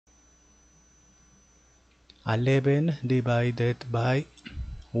11 divided by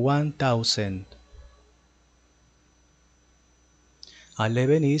 1000.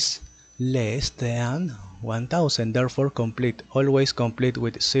 11 is less than 1000, therefore complete. Always complete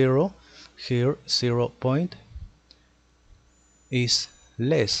with 0. Here 0 point is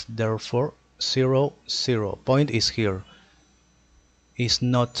less, therefore 0, 0. Point is here, is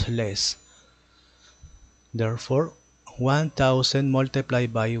not less. Therefore 1000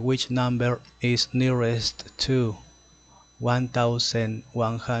 multiplied by which number is nearest to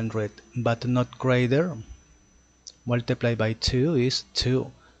 1100 but not greater, multiplied by 2 is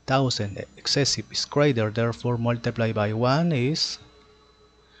 2000. Excessive is greater, therefore multiplied by 1 is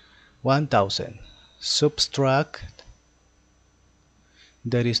 1000. Subtract,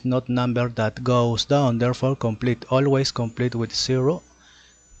 there is not number that goes down, therefore complete. Always complete with 0.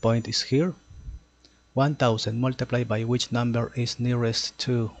 Point is here. 1000 multiplied by which number is nearest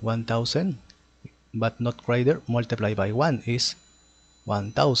to 1000 but not greater, multiplied by 1 is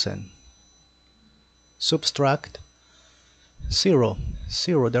 1000. Subtract 0,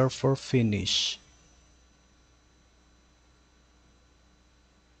 0, therefore finish.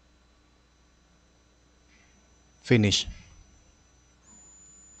 Finish.